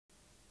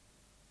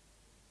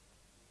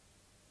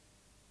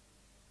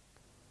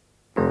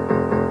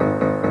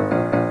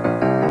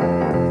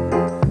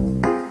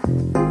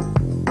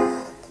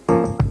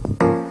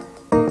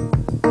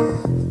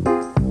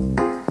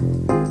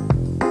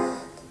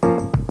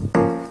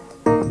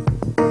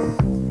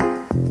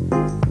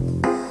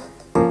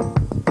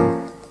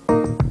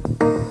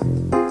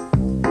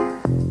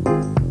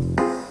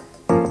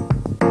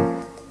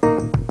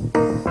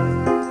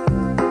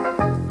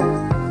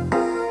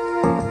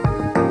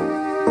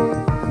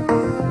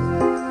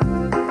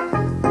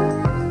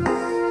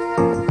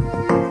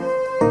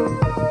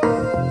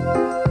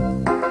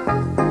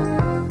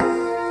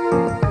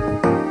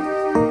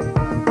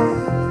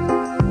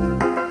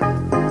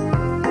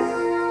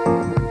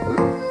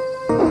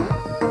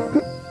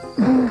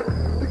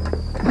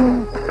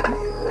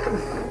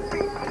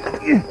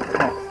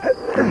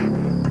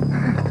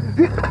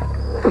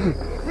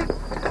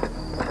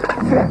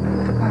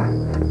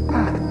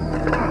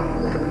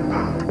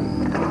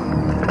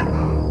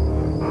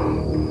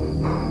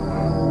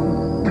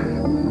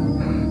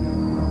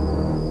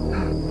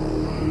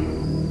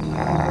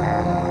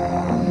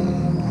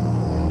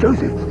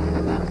Joseph,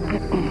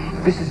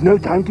 this is no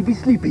time to be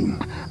sleeping.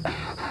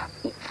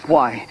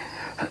 Why?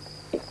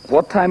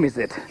 What time is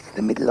it? It's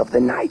the middle of the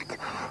night.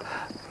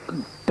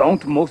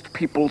 Don't most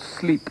people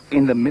sleep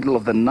in the middle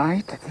of the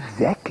night? That's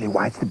exactly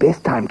why it's the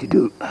best time to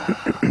do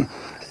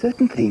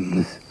certain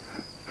things.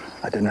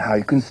 I don't know how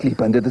you can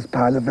sleep under this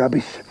pile of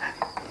rubbish.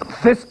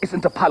 This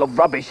isn't a pile of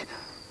rubbish.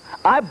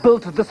 I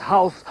built this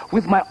house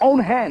with my own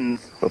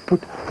hands. Well,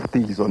 put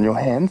these on your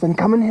hands and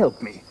come and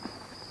help me.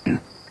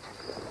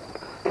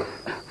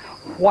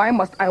 Why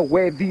must I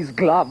wear these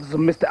gloves,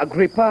 Mr.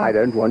 Agrippa? I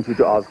don't want you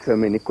to ask so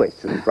many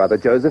questions, Brother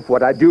Joseph.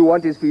 What I do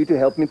want is for you to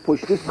help me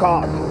push this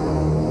cart.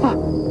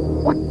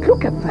 What?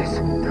 Look at this.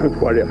 Don't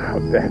worry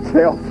about that.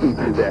 They often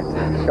do that.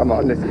 Come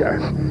on, let's go.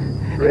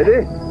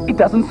 Ready? It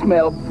doesn't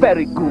smell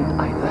very good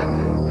either.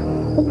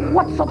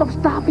 What sort of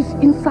stuff is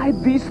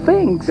inside these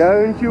things?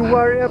 Don't you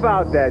worry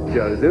about that,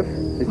 Joseph.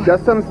 It's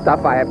just some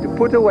stuff I have to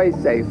put away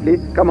safely.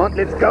 Come on,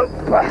 let's go.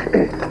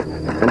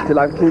 Until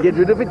I can get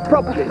rid of it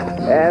properly.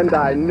 And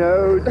I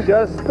know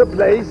just the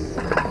place.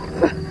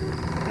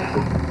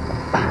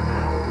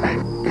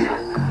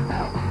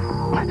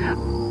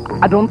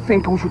 I don't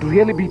think we should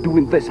really be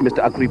doing this,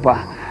 Mr.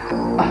 Agrippa.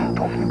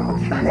 Talking about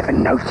you never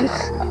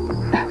notice.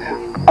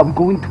 I'm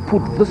going to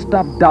put the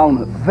stuff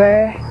down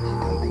there. You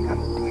don't think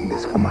I'm doing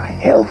this for my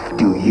health,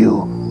 do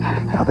you?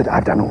 Now that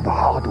I've done all the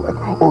hard work,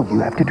 all you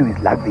have to do is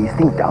lug these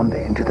things down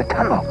there into the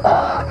tunnel.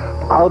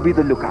 I'll be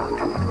the lookout.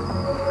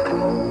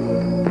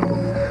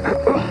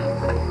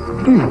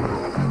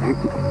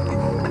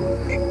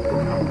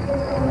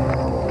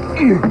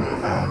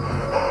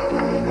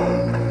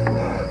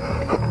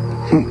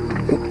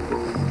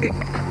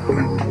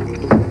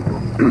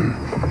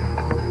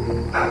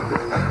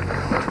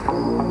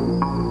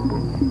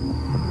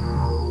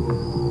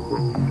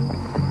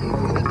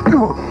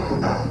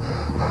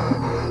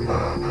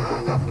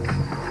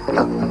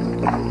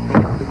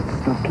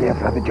 It's not clear,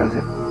 Brother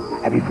Joseph.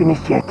 Have you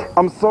finished yet?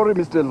 I'm sorry,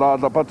 Mr.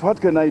 Lada, but what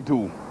can I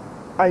do?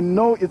 I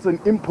know it's an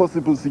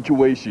impossible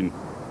situation,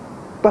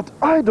 but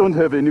I don't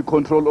have any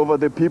control over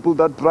the people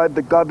that drive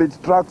the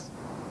garbage trucks.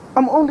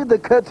 I'm only the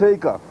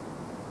caretaker.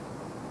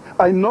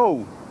 I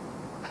know,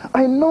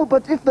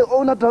 but if the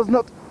owner does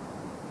not...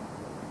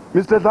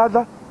 Mr.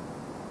 Lada?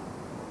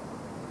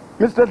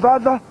 Mr.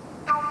 Lada?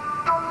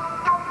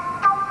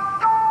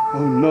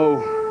 Oh no,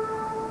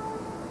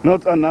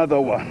 not another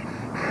one.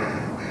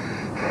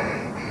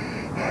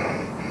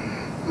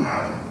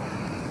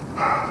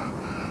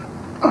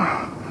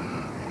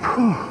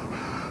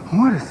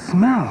 What a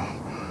smell.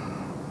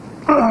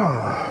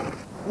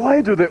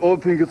 Why do they all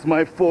think it's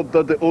my fault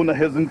that the owner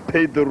hasn't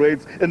paid the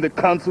rates and the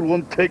council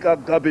won't take our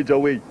garbage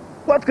away?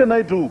 What can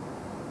I do?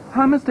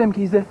 Hi, Mr.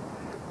 Mkhize.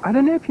 I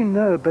don't know if you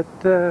know, but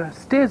the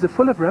stairs are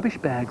full of rubbish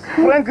bags.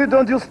 Frankie,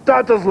 don't you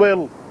start as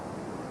well?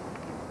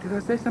 Did I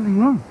say something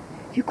wrong?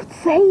 You could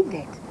say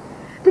that.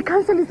 The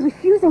council is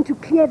refusing to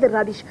clear the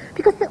rubbish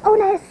because the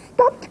owner has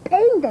stopped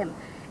paying them.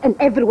 And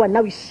everyone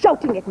now is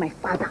shouting at my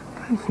father.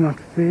 That's not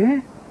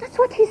fair. That's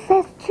what he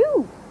says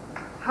too.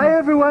 Hi,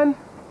 everyone.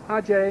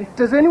 Hi, Jay.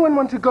 Does anyone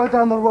want to go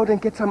down the road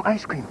and get some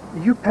ice cream?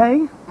 You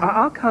paying?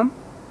 I'll come.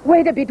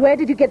 Wait a bit, where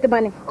did you get the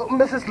money? Oh,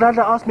 Mrs.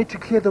 Lada asked me to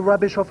clear the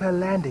rubbish off her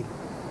landing.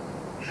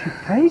 She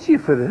pays you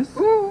for this?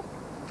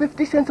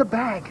 50 cents a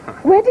bag.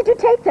 Where did you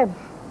take them?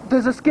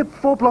 There's a skip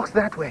 4 blocks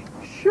that way.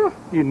 Sure.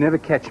 You'd never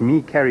catch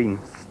me carrying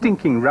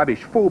stinking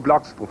rubbish 4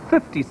 blocks for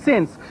 50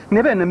 cents.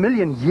 Never in a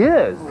million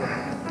years.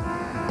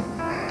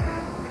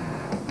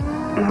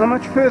 How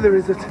much further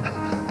is it?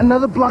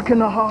 Another block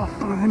and a half.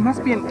 Oh, there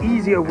must be an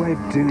easier way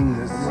of doing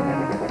this.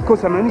 Of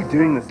course, I'm only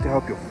doing this to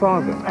help your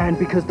father. And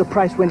because the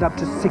price went up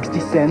to 60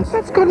 cents?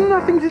 That's got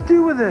nothing to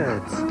do with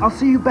it. I'll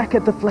see you back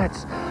at the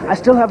flats. I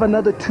still have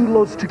another 2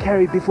 loads to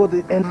carry before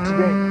the end of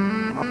today.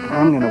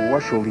 I'm going to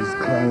wash all these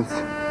clothes.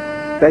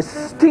 They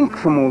stink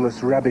from all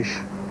this rubbish.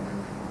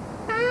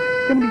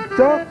 It's going to be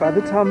dark by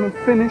the time I'm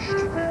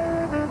finished.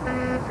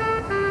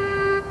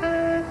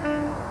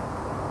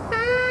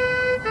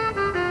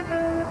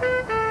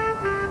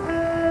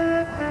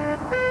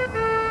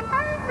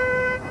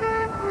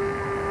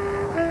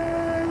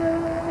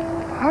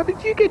 How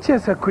did you get here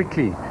so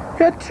quickly? You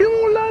had 2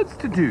 more loads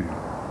to do.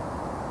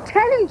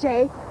 Tell him,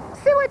 Jay.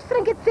 See what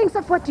Frankie thinks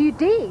of what you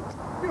did.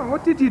 Yeah,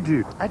 what did you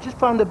do? I just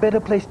found a better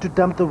place to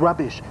dump the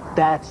rubbish.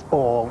 That's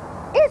all.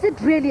 Is it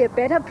really a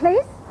better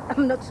place?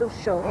 I'm not so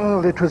sure.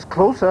 Well, it was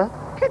closer.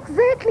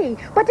 Exactly.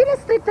 But in a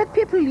street that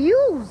people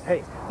use.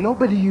 Hey,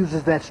 nobody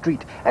uses that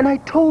street. And I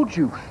told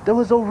you, there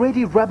was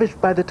already rubbish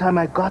by the time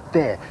I got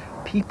there.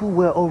 People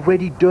were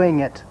already doing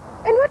it.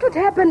 And what would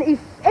happen if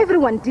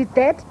everyone did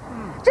that?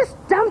 Just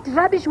dumped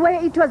rubbish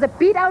where it was a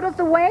bit out of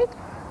the way?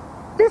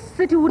 This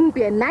city wouldn't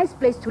be a nice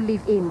place to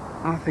live in.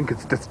 I think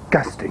it's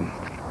disgusting.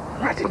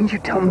 Why didn't you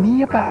tell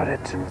me about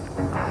it?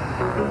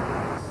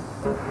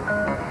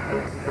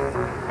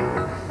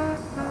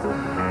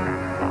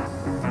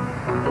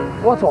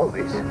 What's all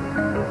this?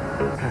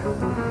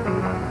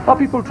 Are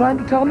people trying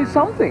to tell me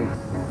something?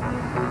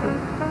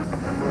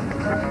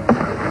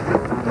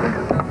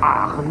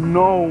 Ah,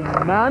 no,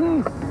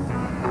 man.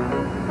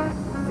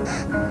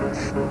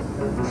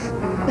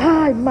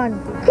 Hi, man.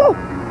 Oh,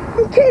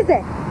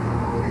 Kize.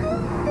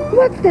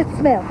 What's that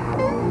smell?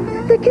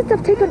 The kids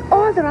have taken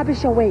all the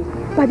rubbish away,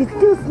 but it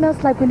still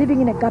smells like we're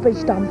living in a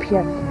garbage dump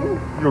here.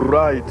 You're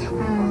right.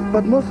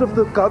 But most of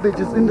the garbage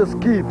is in the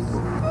skips.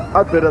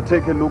 I'd better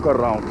take a look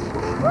around.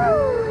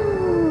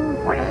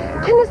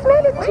 Can you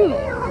smell it too?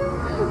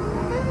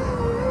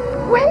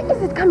 Where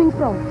is it coming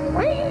from?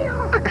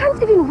 I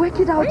can't even work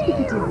it out if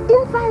it is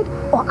inside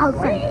or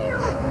outside.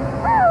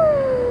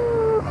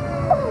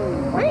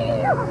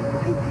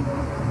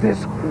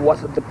 This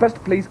was the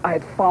best place I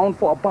had found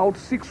for about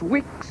 6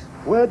 weeks.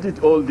 Where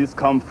did all this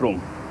come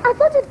from? I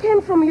thought it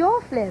came from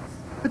your flats.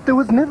 But there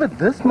was never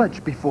this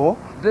much before.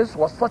 This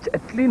was such a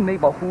clean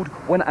neighborhood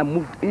when I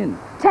moved in.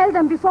 Tell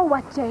them before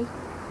what, Jay?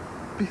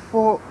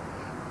 Before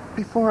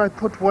I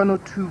put 1 or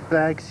 2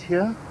 bags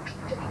here.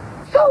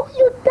 So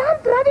you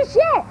dumped rubbish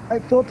here? I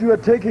thought you were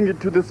taking it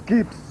to the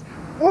skips.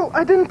 Well,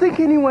 I didn't think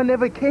anyone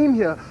ever came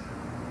here.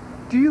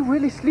 Do you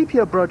really sleep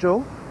here,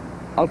 Brojo?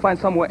 I'll find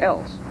somewhere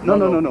else.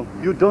 No.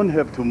 You don't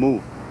have to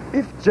move.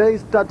 If Jay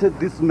started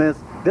this mess,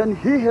 then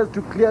he has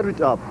to clear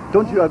it up.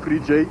 Don't you agree,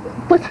 Jay?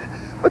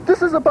 But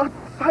this is about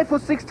 5 or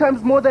 6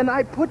 times more than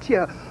I put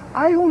here.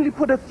 I only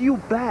put a few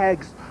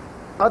bags.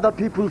 Other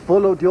people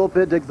followed your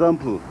bad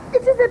example.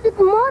 It is a bit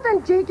more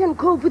than Jay can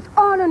cope with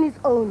all on his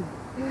own.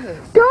 Yes.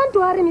 Don't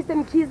worry, Mr.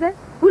 Mkize.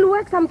 We'll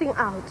work something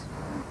out.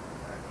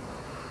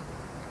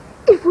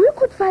 If we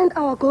could find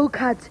our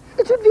go-kart,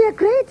 it would be a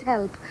great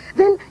help.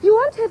 Then you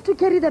won't have to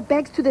carry the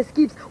bags to the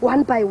skips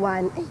one by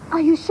one. Are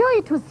you sure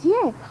it was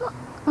here?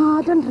 Oh,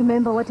 I don't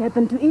remember what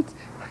happened to it.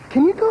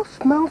 Can you go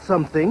smell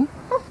something?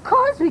 Of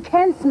course we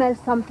can smell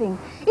something.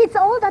 It's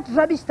all that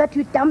rubbish that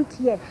you dumped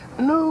here.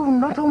 No,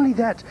 not only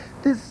that.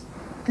 There's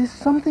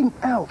something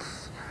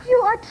else. You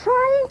are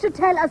trying to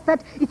tell us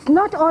that it's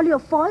not all your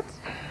fault?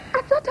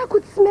 I thought I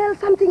could smell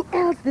something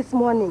else this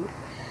morning.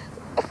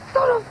 A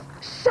sort of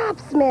sharp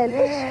smell.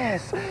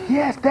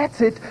 Yes, that's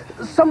it.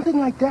 Something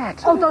like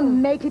that. Oh,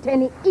 don't make it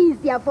any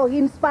easier for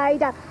him,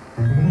 Spider.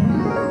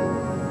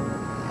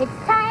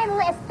 It's time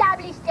we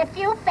established a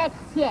few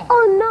facts here.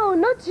 Oh, no,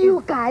 not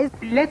you guys.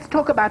 Let's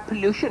talk about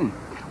pollution.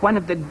 One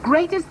of the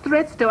greatest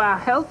threats to our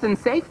health and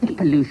safety.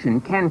 Pollution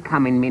can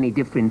come in many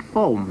different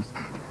forms.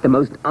 The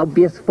most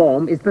obvious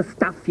form is the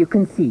stuff you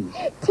can see.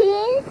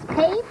 Tins,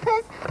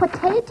 papers,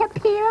 potato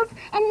peels,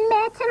 and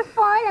metal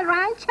foil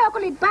around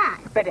chocolate bars.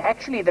 But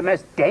actually, the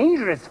most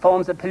dangerous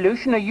forms of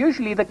pollution are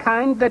usually the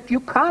kind that you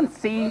can't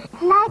see.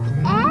 Like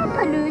air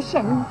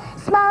pollution,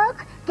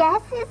 smoke,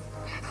 gases.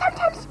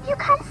 Sometimes you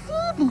can't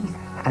see these.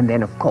 And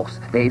then, of course,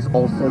 there is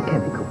also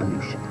chemical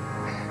pollution.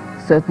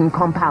 Certain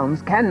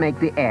compounds can make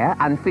the air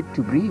unfit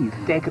to breathe.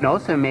 They can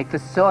also make the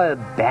soil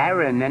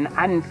barren and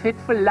unfit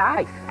for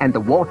life. And the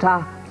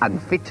water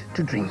unfit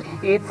to drink.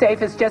 It's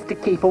safest just to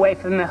keep away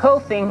from the whole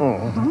thing.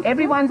 Mm-hmm.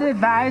 Everyone's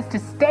advised to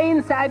stay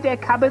inside their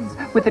cupboards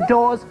with the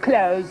doors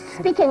closed.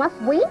 Speaking of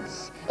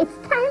which, it's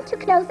time to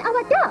close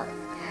our doors.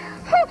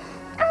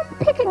 I'm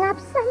picking up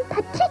some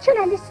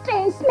particularly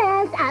strange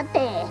smells out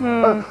there.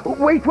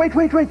 Wait.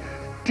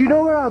 Do you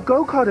know where our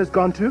go-kart has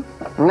gone to?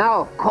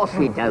 No, of course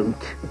we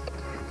don't.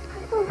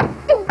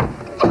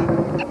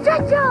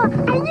 Jojo,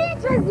 I knew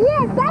it was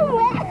here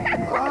somewhere.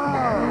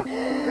 Ah,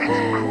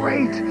 that's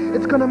great.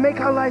 It's gonna make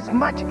our lives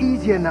much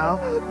easier now.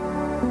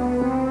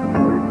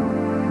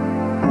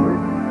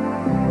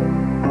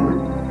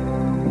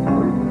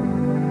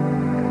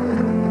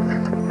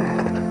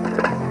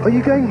 Are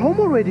you going home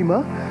already,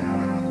 Ma?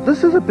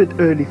 This is a bit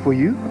early for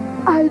you.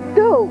 I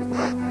know,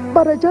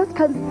 but I just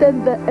can't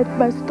stand there at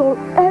my stall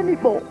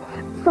anymore.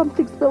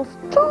 Something smells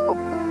too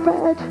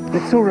bad.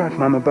 It's all right,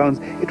 Mama Bones.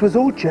 It was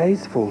all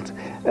Jay's fault.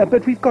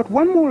 But we've got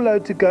 1 more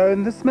load to go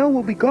and the smell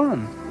will be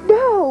gone.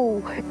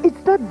 No,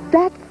 it's not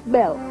that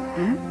smell.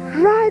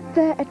 Right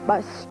there at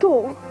my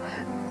stall,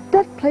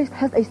 that place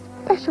has a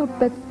special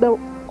bad smell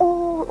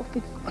all of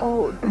its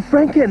own.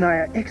 Frankie and I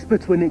are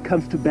experts when it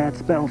comes to bad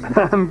smells.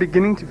 I'm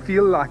beginning to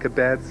feel like a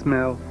bad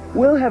smell.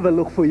 We'll have a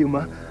look for you,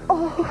 Ma.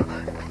 Oh,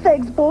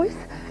 thanks, boys.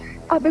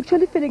 I'm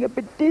actually feeling a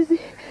bit dizzy.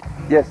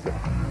 Yes, sir.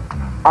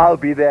 I'll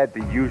be there at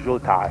the usual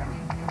time.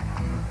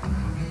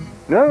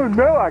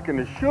 No, I can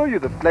assure you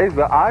the place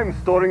where I'm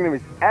storing them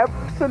is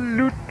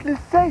absolutely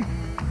safe.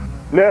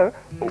 No,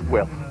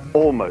 well,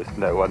 almost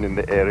no one in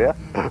the area.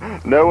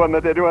 No one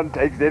that anyone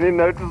takes any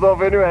notice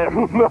of anyway.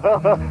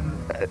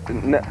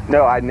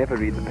 No, I never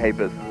read the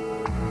papers.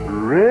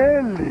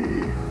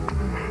 Really?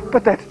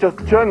 But that's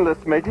just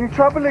journalists making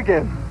trouble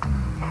again.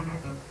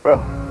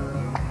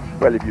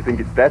 Well, if you think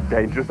it's that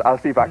dangerous, I'll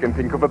see if I can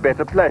think of a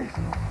better place.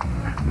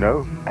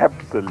 No,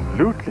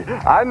 absolutely.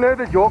 I know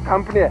that your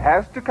company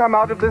has to come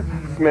out of this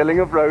smelling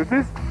of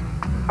roses.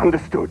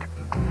 Understood.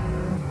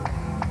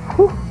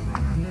 Whew.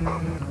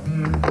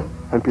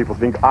 And people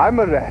think I'm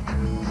a rat.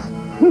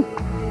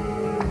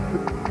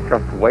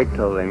 Just wait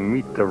till they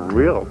meet the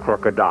real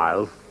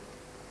crocodiles.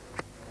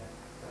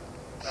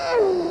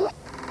 You're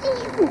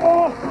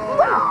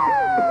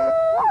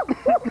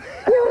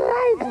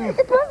right.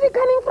 It must be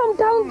coming from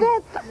down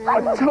there.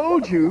 I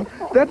told you,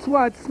 That's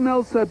why it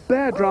smells so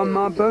bad round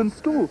my bone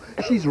store.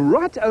 She's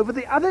right over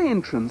the other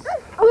entrance.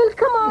 Well,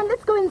 come on,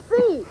 let's go and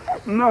see.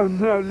 No,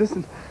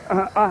 listen.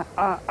 I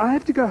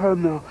have to go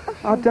home now.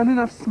 I've done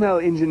enough smell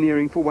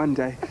engineering for one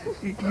day.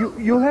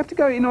 You'll have to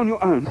go in on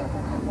your own.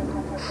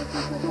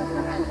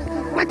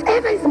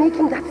 Whatever is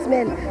making that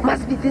smell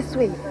must be this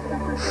way.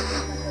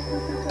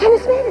 Can you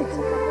smell it?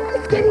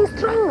 It's getting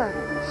stronger.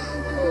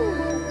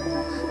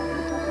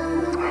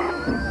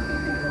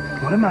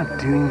 What am I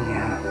doing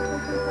here?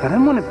 I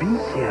don't want to be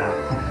here.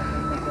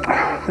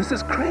 This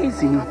is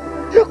crazy.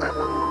 Look!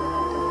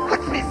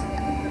 What's this?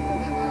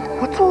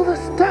 What's all this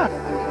stuff?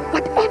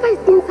 Whatever is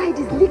inside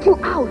is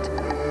leaking out.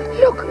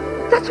 Look!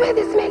 That's where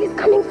the smell is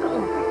coming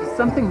from. There's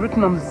something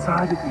written on the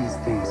side of these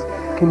things.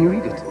 Can you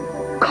read it?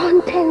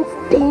 Contents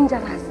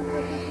dangerous.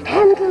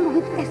 Handle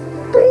with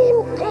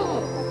extreme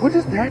care. What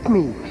does that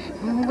mean?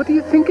 What do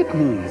you think it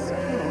means?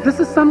 This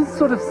is some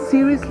sort of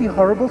seriously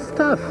horrible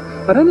stuff.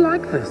 I don't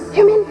like this.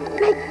 You mean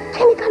like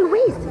chemical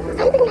waste?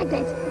 Something like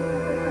that?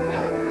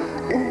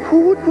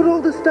 Who would put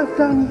all this stuff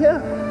down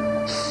here?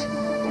 Shh!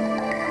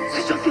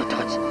 Switch off your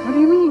torch. What do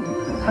you mean?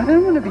 I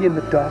don't want to be in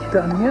the dark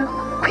down here.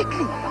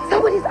 Quickly!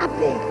 Somebody's up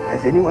there.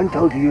 Has anyone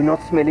told you you're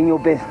not smelling your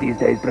best these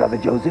days, Brother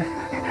Joseph?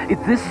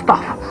 It's this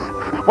stuff.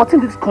 What's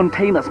in these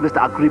containers, Mr.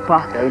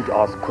 Agrippa? Don't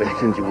ask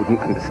questions you wouldn't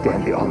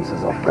understand the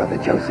answers of, Brother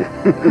Joseph.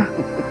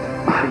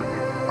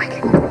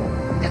 Quickly!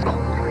 Let's go.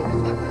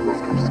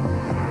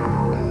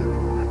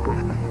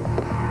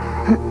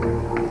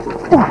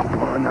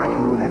 Oh, now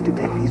you will have to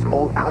take these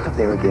all out of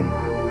there again.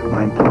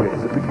 My employer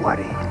is a bit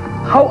worried.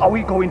 How are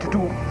we going to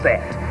do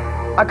that?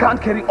 I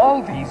can't carry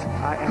all these.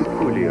 I am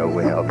fully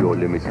aware of your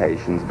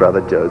limitations,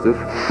 Brother Joseph,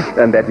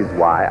 and that is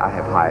why I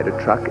have hired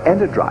a truck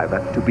and a driver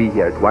to be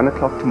here at 1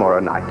 o'clock tomorrow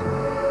night.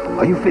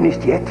 Are you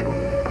finished yet?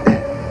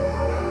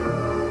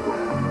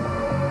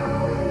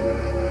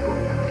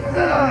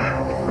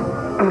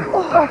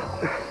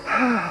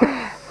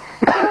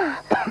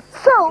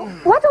 So,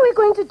 what are we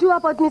going to do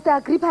about Mr.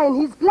 Agrippa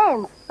and his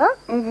plans? Huh?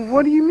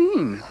 What do you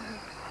mean?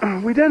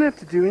 We don't have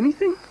to do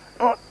anything.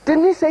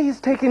 Didn't he say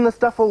he's taking the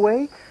stuff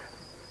away?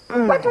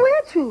 But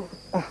where to?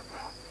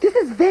 This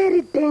is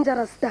very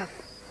dangerous stuff.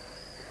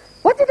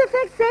 What did the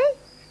facts say?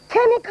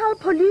 Chemical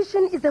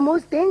pollution is the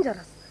most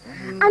dangerous.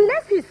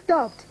 Unless he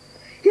stopped,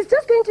 he's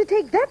just going to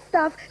take that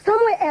stuff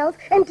somewhere else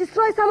and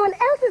destroy someone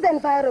else's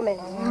environment.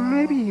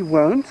 Maybe he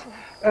won't.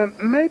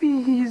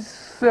 Maybe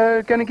he's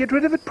going to get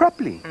rid of it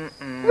properly.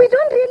 We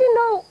don't really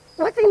know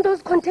what's in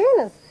those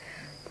containers.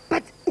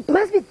 But it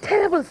must be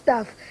terrible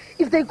stuff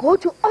if they go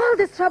to all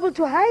this trouble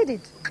to hide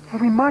it.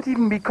 We might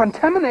even be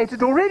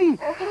contaminated already.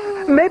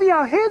 Maybe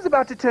our hair's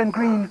about to turn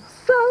green.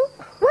 So,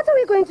 what are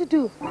we going to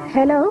do?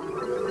 Hello?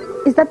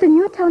 Is that the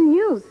Newtown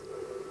News?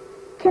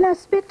 Can I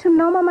speak to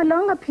Norma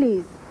Malonga,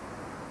 please?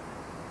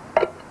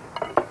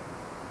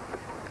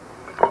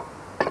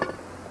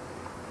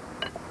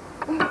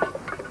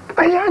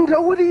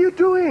 Ayanda, what are you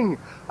doing?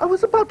 I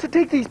was about to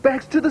take these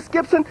bags to the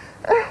skips and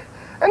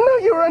now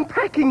you're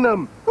unpacking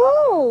them.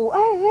 Oh,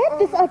 I read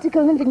this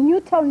article in the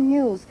Newtown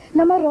News.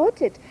 Nama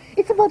wrote it.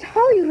 It's about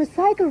how you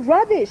recycle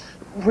rubbish.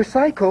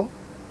 Recycle?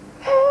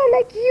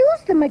 Like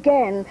use them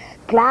again.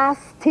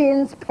 Glass,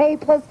 tins,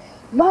 papers.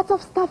 Lots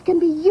of stuff can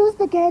be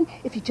used again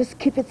if you just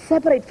keep it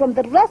separate from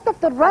the rest of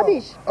the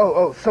rubbish.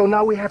 So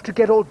now we have to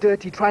get all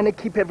dirty trying to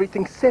keep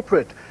everything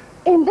separate.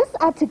 In this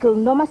article,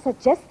 Norma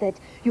suggested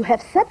you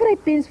have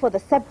separate bins for the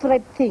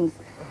separate things.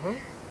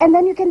 And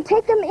then you can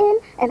take them in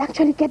and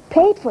actually get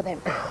paid for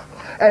them.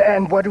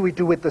 And what do we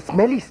do with the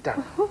smelly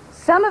stuff?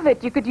 Some of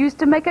it you could use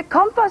to make a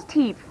compost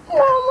heap.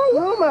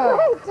 Norma,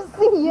 it's great to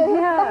see you.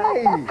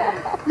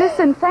 Yeah.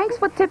 Listen, thanks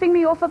for tipping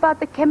me off about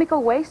the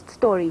chemical waste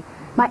story.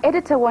 My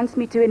editor wants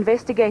me to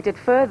investigate it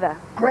further.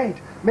 Great.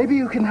 Maybe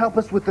you can help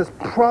us with this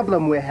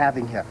problem we're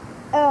having here.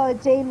 Oh,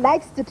 Jay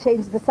likes to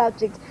change the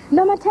subject.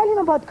 Norma, tell him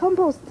about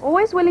compost.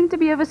 Always willing to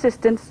be of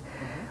assistance.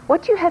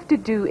 What you have to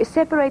do is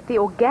separate the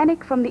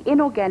organic from the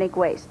inorganic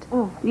waste.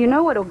 You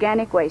know what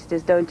organic waste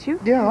is, don't you?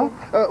 Yeah,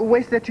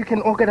 waste that you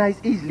can organize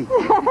easily.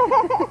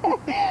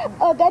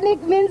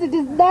 Organic means it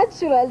is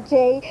natural,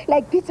 Jay,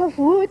 like bits of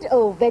wood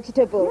or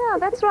vegetable. Yeah,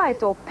 that's right.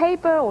 Or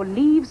paper, or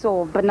leaves,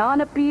 or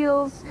banana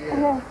peels.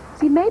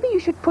 See, maybe you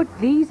should put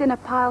these in a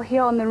pile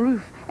here on the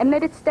roof and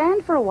let it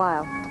stand for a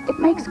while. It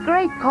makes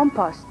great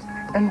compost.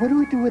 And what do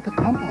we do with the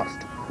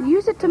compost?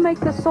 Use it to make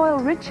the soil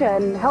richer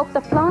and help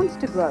the plants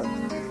to grow.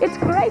 It's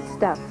great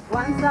stuff.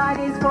 One side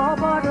is for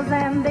bottles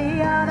and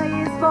the other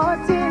is for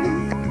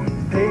tins.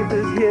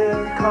 Papers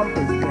here,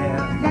 compost there.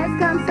 Let's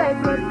come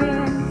separate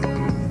bins.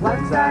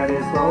 One side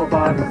is for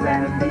bottles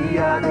and the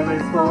other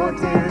is for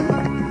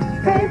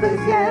tins. Papers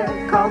here,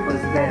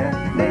 compost there.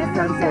 Let's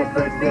come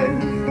separate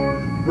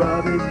bins.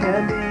 Rubbish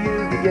can be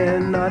used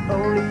again, not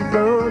only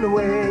thrown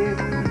away.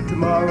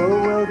 Tomorrow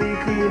will be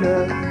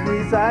cleaner,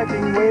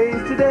 recycling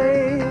waste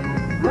today.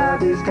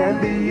 Rubbish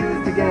can be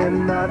used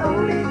again, not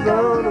only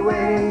thrown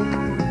away.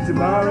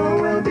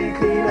 Tomorrow will be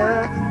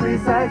cleaner,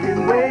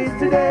 recycling waste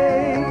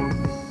today.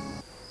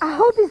 I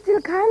hope he's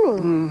still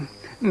coming.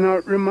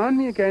 Now, remind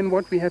me again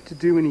what we have to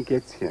do when he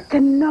gets here. The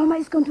Norma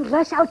is going to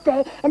rush out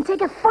there and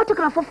take a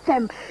photograph of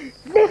them,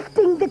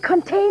 lifting the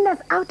containers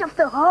out of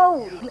the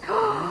hole.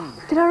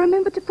 Did I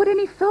remember to put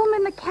any film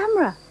in the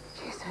camera?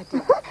 Yes, I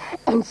did.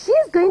 And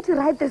she's going to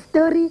write the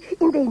story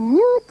in the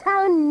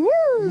Newtown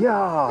News.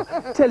 Yeah,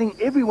 telling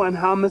everyone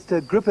how Mr.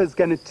 Agrippa's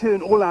going to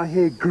turn all our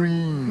hair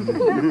green.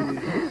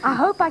 I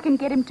hope I can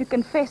get him to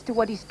confess to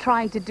what he's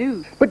trying to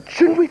do. But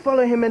shouldn't we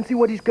follow him and see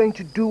what he's going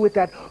to do with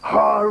that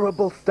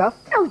horrible stuff?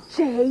 Oh,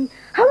 Jay,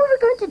 how are we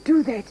going to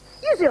do that?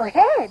 Use your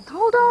head.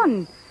 Hold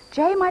on.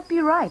 Jay might be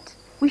right.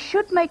 We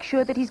should make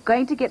sure that he's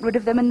going to get rid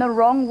of them in the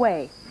wrong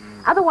way.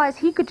 Otherwise,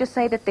 he could just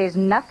say that there's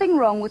nothing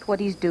wrong with what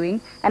he's doing,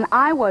 and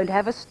I won't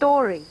have a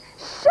story.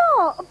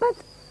 Sure, but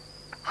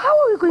how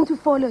are we going to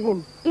follow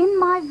him? In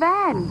my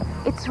van.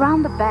 It's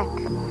round the back.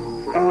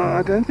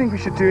 I don't think we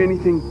should do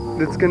anything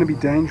that's going to be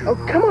dangerous. Oh,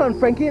 come on,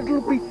 Frankie.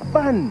 It'll be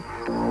fun.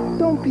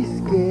 Don't be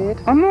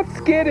scared. I'm not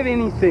scared of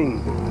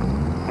anything.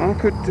 I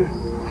could...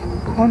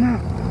 Oh, no.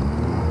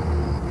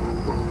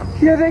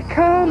 Here they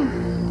come.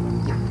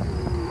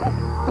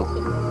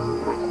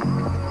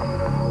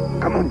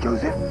 Come on,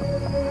 Joseph.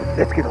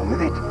 Let's get on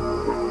with it.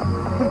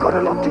 We've got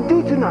a lot to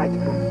do tonight.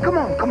 Come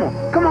on, come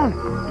on, come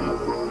on.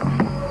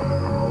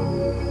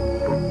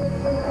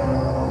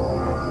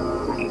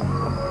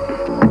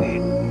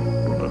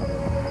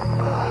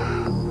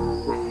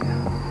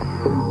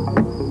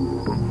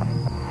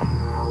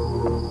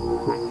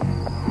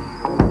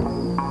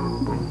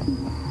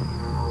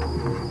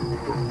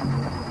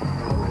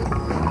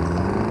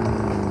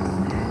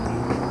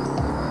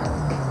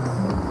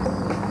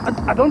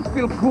 I don't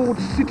feel good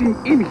sitting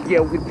in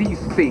here with these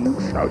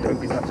things. Oh, don't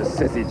be such a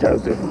sissy,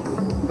 Joseph.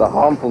 The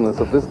harmfulness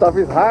of this stuff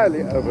is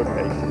highly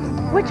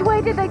overrated. Which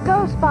way did they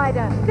go,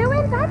 Spider? They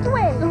went that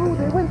way. Oh,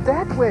 they went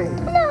that way.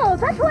 No,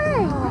 that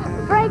way.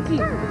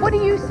 Frankie, what do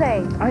you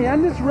say?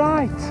 Ayanda's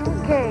right.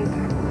 Okay.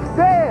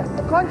 There,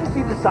 can't you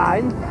see the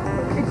sign?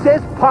 It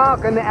says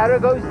park and the arrow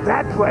goes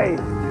that way.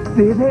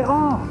 There they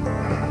are.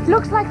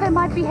 Looks like they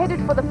might be headed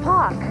for the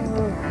park.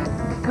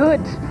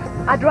 Good.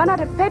 I'd run out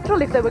of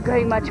petrol if they were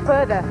going much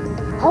further.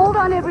 Hold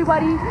on,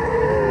 everybody.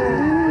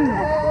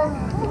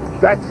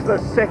 That's the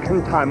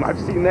second time I've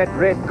seen that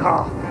red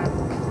car.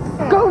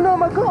 Go,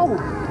 Norma, go!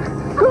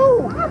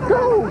 Go!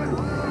 Go!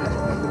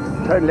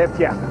 Turn left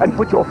here and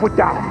put your foot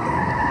down.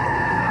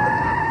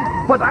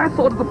 But I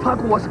thought the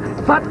park was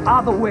that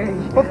other way.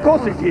 Of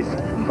course it is.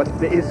 But if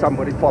there is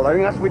somebody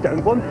following us, we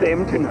don't want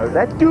them to know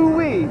that, do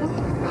we?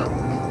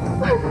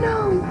 Oh,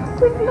 no.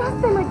 We've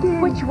lost them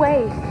again. Which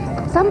way?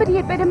 Somebody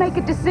had better make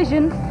a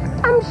decision.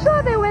 I'm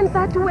sure they went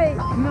that way.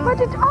 No.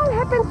 But it all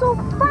happened so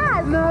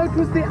fast. No, it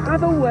was the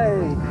other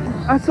way.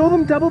 I saw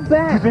them double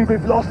back. You think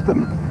we've lost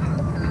them?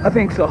 I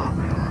think so.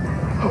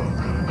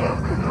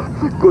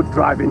 Good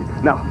driving.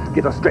 Now,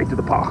 get us straight to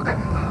the park.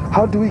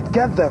 How do we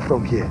get there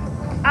from here?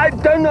 I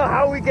don't know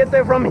how we get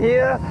there from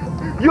here.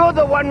 You're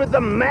the one with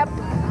the map.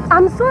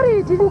 I'm sorry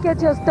you didn't get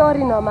your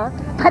story, Norma.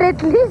 But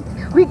at least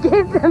we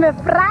gave them a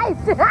prize.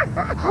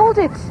 Hold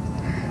it.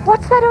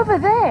 What's that over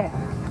there?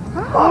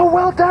 Oh,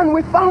 well done.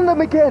 We found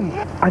them again.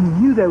 I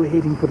knew they were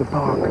heading for the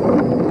park.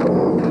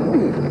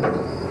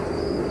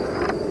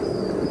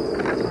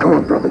 Come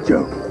on, Brother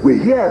Joe.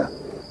 We're here.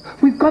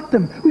 We've got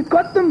them. We've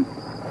got them.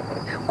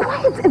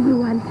 Quiet,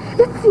 everyone.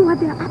 Let's see what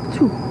they're up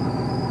to.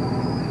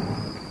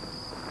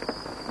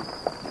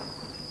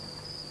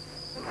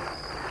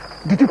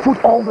 Did you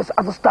put all this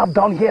other stuff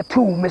down here too,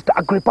 Mr.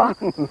 Agrippa?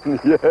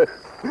 Yes,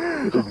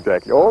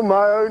 exactly. All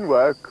my own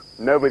work.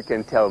 Nobody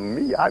can tell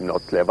me I'm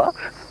not clever.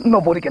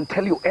 Nobody can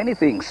tell you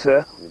anything,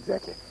 sir.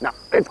 Exactly. Now,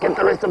 let's get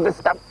the rest of this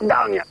stuff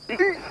down here.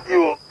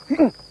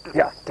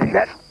 Yeah, take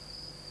that.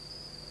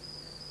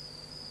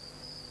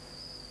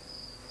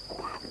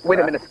 Wait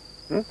a minute.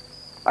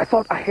 I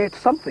thought I heard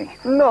something.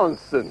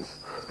 Nonsense.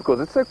 It's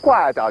because it's so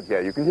quiet out here.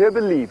 You can hear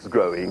the leaves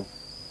growing.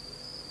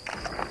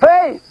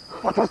 Hey!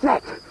 What was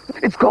that?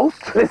 It's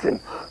ghosts. Listen.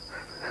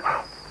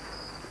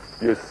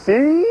 You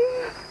see?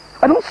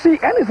 I don't see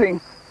anything.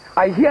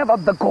 I hear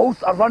that the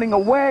ghosts are running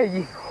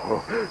away.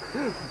 Oh,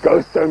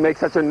 ghosts don't make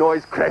such a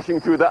noise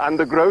crashing through the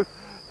undergrowth.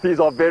 These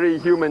are very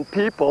human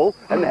people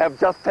and have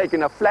just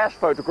taken a flash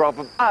photograph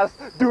of us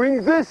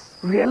doing this.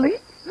 Really?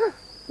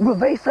 Will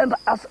they send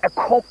us a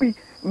copy,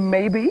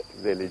 maybe?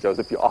 Really,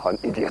 Joseph, you are an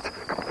idiot.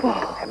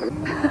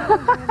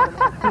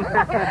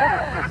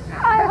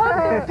 I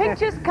hope the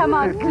pictures come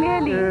out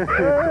clearly.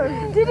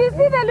 Did you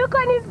see the look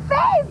on his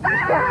face?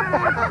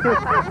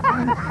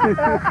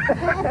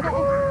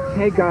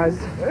 Hey, guys.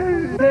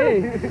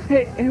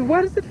 Hey,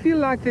 why does it feel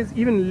like there's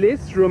even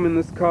less room in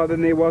this car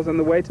than there was on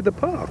the way to the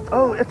park?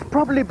 Oh, it's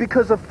probably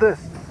because of this.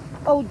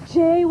 Oh,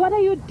 Jay, what are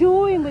you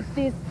doing with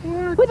this?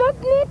 We don't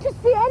need to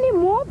see any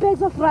more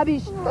bags of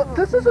rubbish.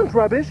 This isn't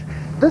rubbish.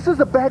 This is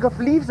a bag of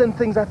leaves and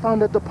things I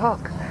found at the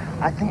park.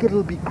 I think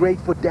it'll be great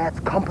for Dad's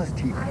compost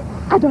heap.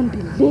 I don't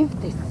believe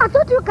this. I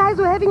thought you guys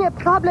were having a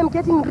problem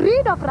getting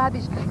rid of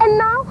rubbish, and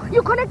now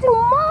you're collecting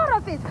more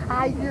of it.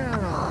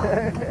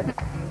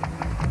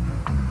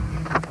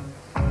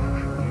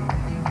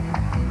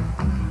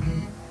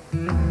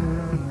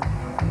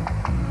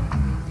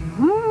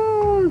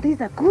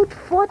 are good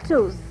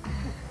photos.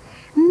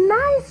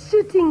 Nice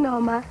shooting,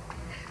 Norma.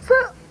 So,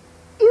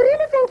 you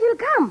really think he'll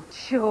come?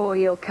 Sure,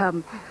 he'll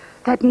come.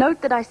 That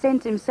note that I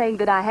sent him saying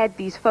that I had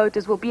these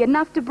photos will be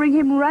enough to bring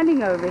him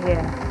running over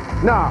here.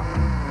 Now,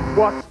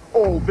 what's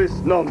all this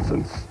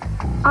nonsense?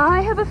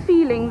 I have a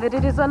feeling that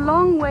it is a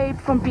long way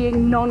from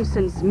being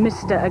nonsense,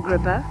 Mr.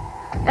 Agrippa.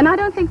 And I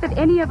don't think that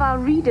any of our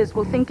readers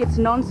will think it's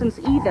nonsense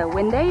either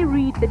when they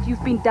read that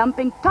you've been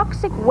dumping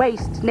toxic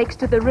waste next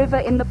to the river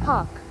in the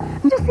park.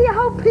 Just see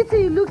how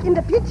pretty you look in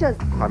the pictures.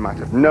 I might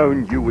have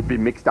known you would be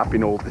mixed up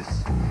in all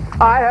this.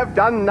 I have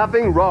done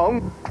nothing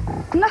wrong.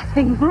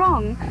 Nothing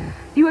wrong.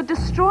 You are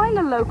destroying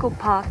a local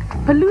park,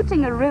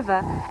 polluting a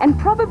river, and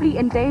probably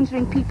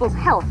endangering people's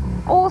health,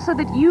 all so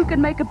that you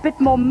can make a bit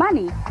more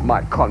money.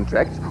 My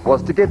contract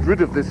was to get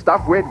rid of this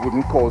stuff where it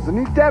wouldn't cause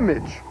any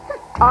damage.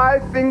 I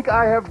think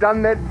I have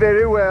done that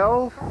very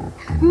well.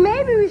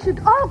 Maybe we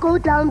should all go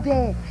down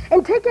there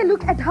and take a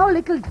look at how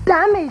little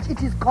damage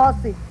it is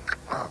causing.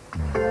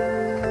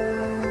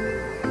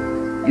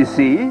 You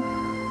see,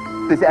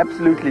 there's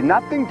absolutely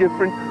nothing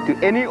different to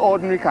any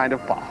ordinary kind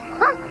of park.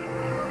 Huh?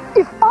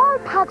 If all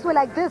parks were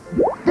like this,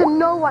 then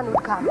no one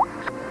would come.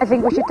 I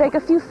think we should take a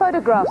few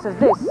photographs of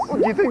this.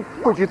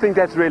 Would you think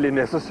that's really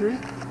necessary?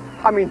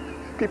 I mean,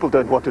 people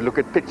don't want to look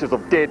at pictures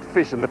of dead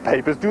fish in the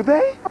papers, do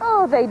they?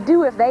 Oh, they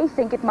do if they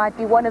think it might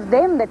be one of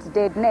them that's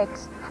dead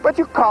next. But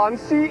you can't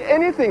see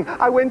anything.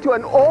 I went to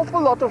an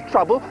awful lot of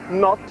trouble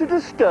not to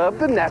disturb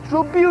the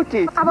natural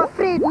beauty. I'm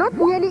afraid not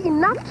nearly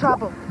enough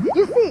trouble.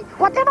 You see,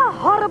 whatever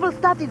horrible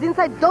stuff is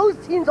inside those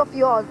tins of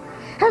yours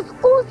has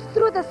oozed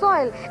through the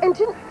soil and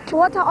into the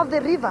water of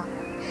the river.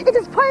 It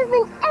is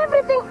poisoning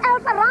everything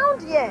else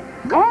around here.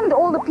 And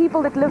all the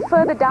people that live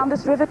further down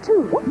this river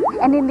too.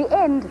 And in the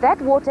end,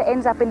 that water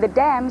ends up in the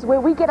dams where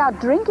we get our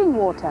drinking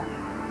water.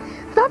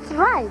 That's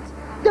right.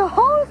 The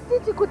whole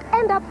city could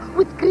end up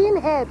with green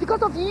hair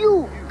because of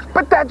you.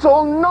 But that's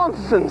all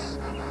nonsense.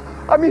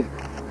 I mean,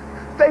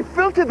 they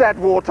filter that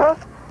water.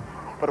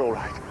 But all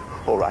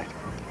right.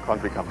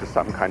 Can't we come to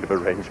some kind of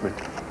arrangement?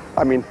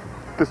 I mean,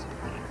 this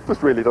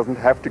really doesn't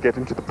have to get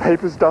into the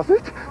papers, does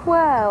it?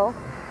 Well,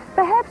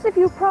 perhaps if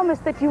you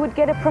promised that you would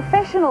get a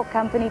professional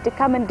company to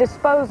come and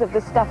dispose of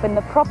the stuff in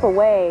the proper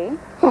way.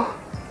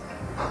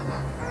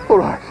 All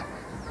right.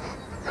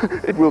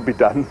 It will be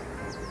done.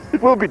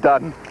 It will be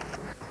done.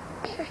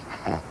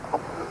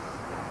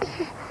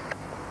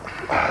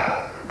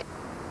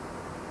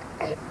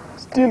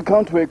 Still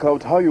can't work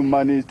out how you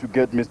managed to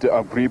get Mr.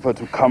 Agrippa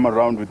to come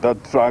around with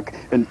that truck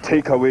and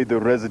take away the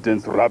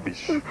residents'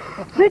 rubbish.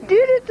 We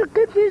did it to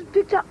get this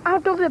picture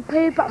out of the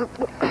paper.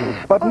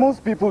 But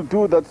most people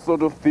do that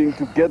sort of thing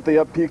to get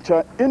their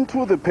picture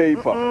into the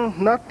paper.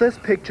 Not this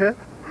picture.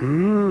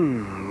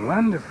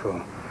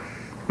 Wonderful.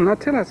 Now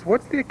tell us,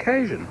 what's the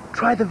occasion?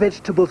 Try the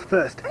vegetables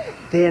first,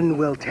 then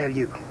we'll tell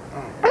you.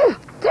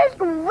 Tastes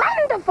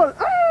wonderful.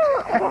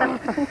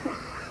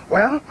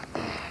 Well,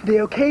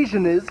 the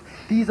occasion is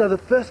these are the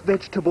first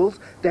vegetables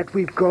that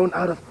we've grown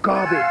out of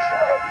garbage.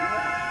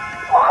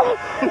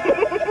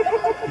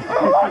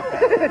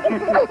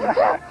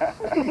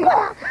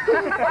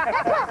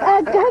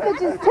 Our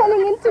garbage is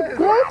turning into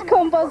great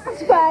compost,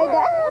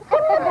 Spider.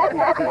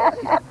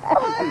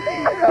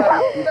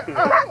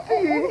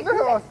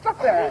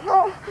 Stop that.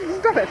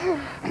 Stop it.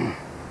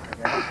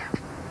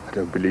 I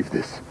don't believe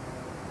this.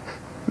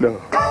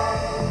 No.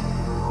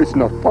 It's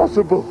not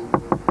possible.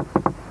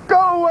 Go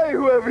away,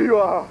 whoever you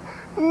are.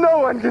 No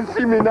one can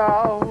see me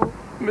now.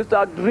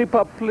 Mr.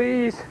 Agrippa,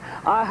 please.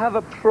 I have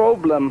a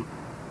problem.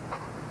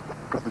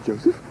 Brother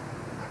Joseph?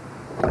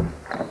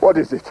 What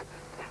is it?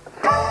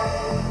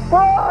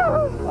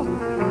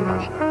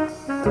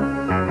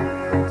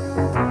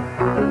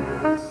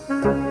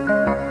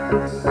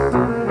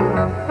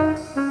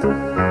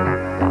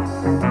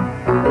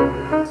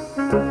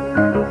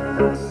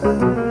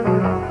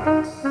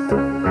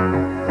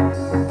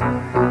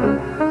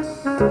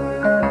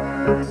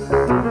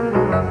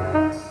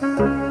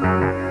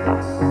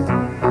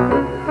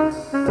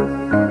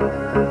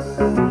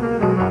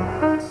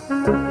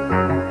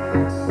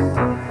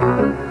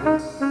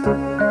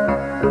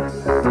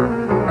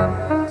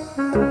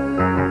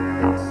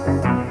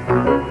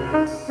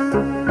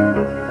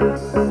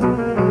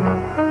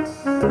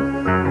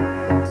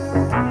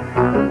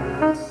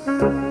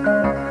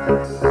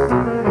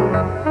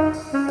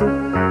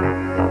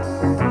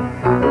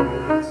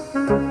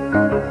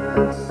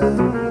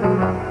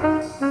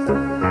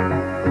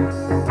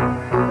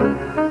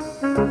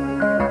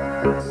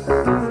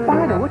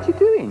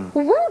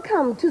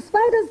 Welcome to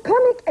Spider's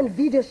Comic and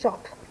Video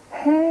Shop.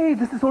 Hey,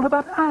 this is all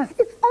about us.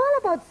 It's all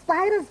about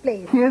Spider's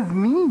Place. Here's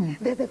me.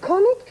 There's a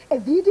comic, a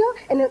video,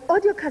 and an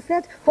audio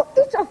cassette for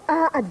each of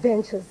our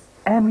adventures.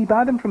 And we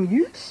buy them from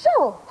you?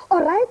 Sure.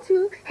 Or write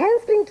to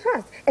Handspring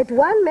Trust at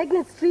 1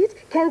 Magnet Street,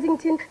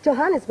 Kensington,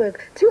 Johannesburg,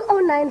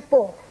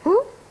 2094.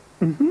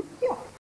 Mm-hmm. Yeah.